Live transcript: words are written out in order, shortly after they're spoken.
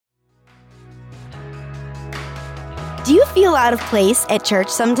Do you feel out of place at church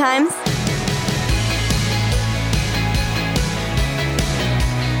sometimes?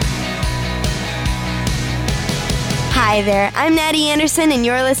 Hi there, I'm Natty Anderson, and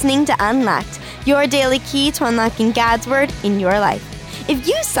you're listening to Unlocked, your daily key to unlocking God's Word in your life. If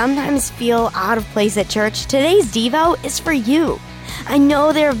you sometimes feel out of place at church, today's Devo is for you. I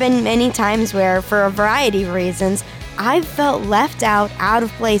know there have been many times where, for a variety of reasons, I've felt left out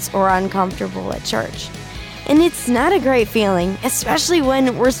of place, or uncomfortable at church. And it's not a great feeling, especially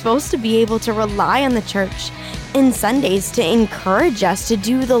when we're supposed to be able to rely on the church and Sundays to encourage us to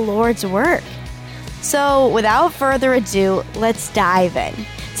do the Lord's work. So, without further ado, let's dive in.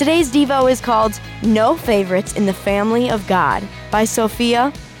 Today's Devo is called No Favorites in the Family of God by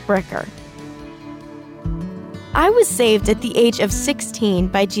Sophia Bricker. I was saved at the age of 16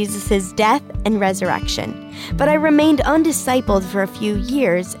 by Jesus' death and resurrection, but I remained undiscipled for a few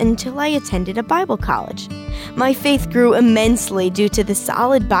years until I attended a Bible college. My faith grew immensely due to the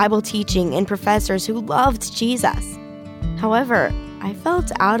solid Bible teaching and professors who loved Jesus. However, I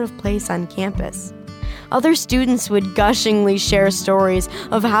felt out of place on campus. Other students would gushingly share stories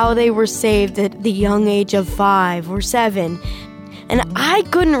of how they were saved at the young age of 5 or 7, and I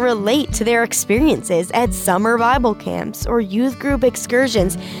couldn't relate to their experiences at summer Bible camps or youth group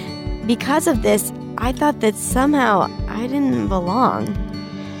excursions. Because of this, I thought that somehow I didn't belong.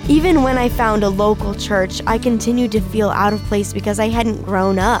 Even when I found a local church, I continued to feel out of place because I hadn't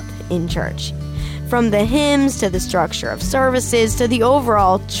grown up in church. From the hymns to the structure of services to the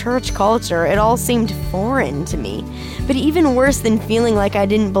overall church culture, it all seemed foreign to me. But even worse than feeling like I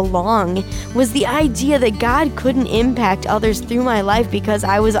didn't belong was the idea that God couldn't impact others through my life because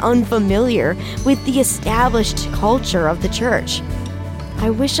I was unfamiliar with the established culture of the church.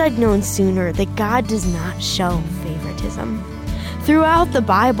 I wish I'd known sooner that God does not show favoritism. Throughout the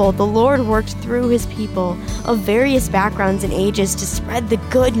Bible, the Lord worked through His people of various backgrounds and ages to spread the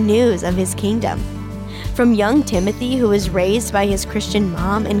good news of His kingdom. From young Timothy, who was raised by his Christian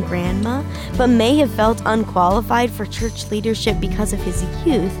mom and grandma, but may have felt unqualified for church leadership because of his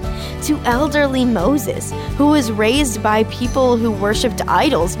youth, to elderly Moses, who was raised by people who worshipped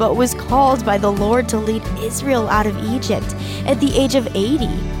idols, but was called by the Lord to lead Israel out of Egypt at the age of 80.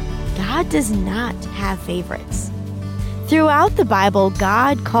 God does not have favorites. Throughout the Bible,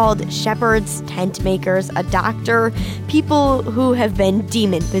 God called shepherds, tent makers, a doctor, people who have been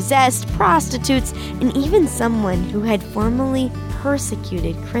demon-possessed, prostitutes, and even someone who had formerly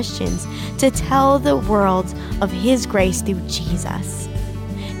persecuted Christians to tell the world of His grace through Jesus.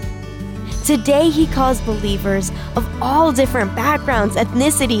 Today, He calls believers of all different backgrounds,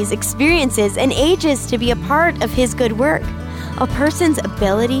 ethnicities, experiences, and ages to be a part of His good work. A person's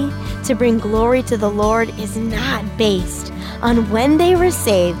ability to bring glory to the Lord is not based on when they were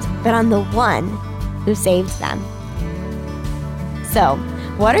saved, but on the one who saved them. So,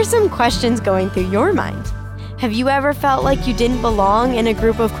 what are some questions going through your mind? Have you ever felt like you didn't belong in a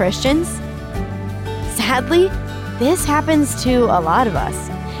group of Christians? Sadly, this happens to a lot of us.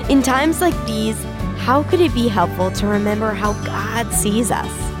 In times like these, how could it be helpful to remember how God sees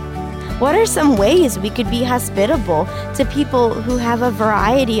us? What are some ways we could be hospitable to people who have a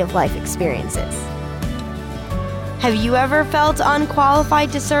variety of life experiences? Have you ever felt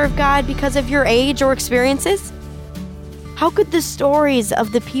unqualified to serve God because of your age or experiences? How could the stories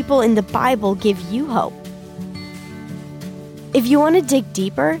of the people in the Bible give you hope? If you want to dig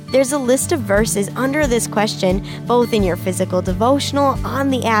deeper, there's a list of verses under this question, both in your physical devotional, on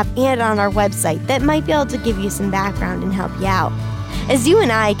the app, and on our website that might be able to give you some background and help you out. As you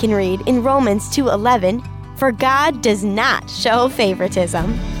and I can read in Romans 2:11, for God does not show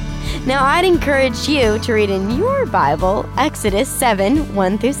favoritism. Now, I'd encourage you to read in your Bible Exodus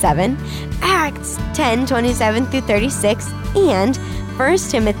 7:1-7, Acts 10:27-36, and 1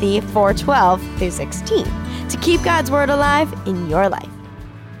 Timothy 4:12-16 to keep God's Word alive in your life.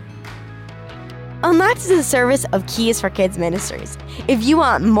 Unlocked is a service of Keys for Kids Ministries. If you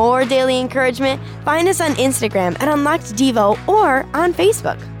want more daily encouragement, find us on Instagram at Unlocked Devo or on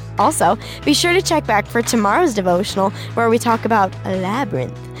Facebook. Also, be sure to check back for tomorrow's devotional where we talk about a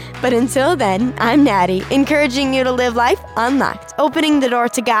labyrinth. But until then, I'm Natty, encouraging you to live life unlocked, opening the door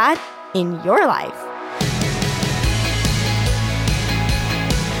to God in your life.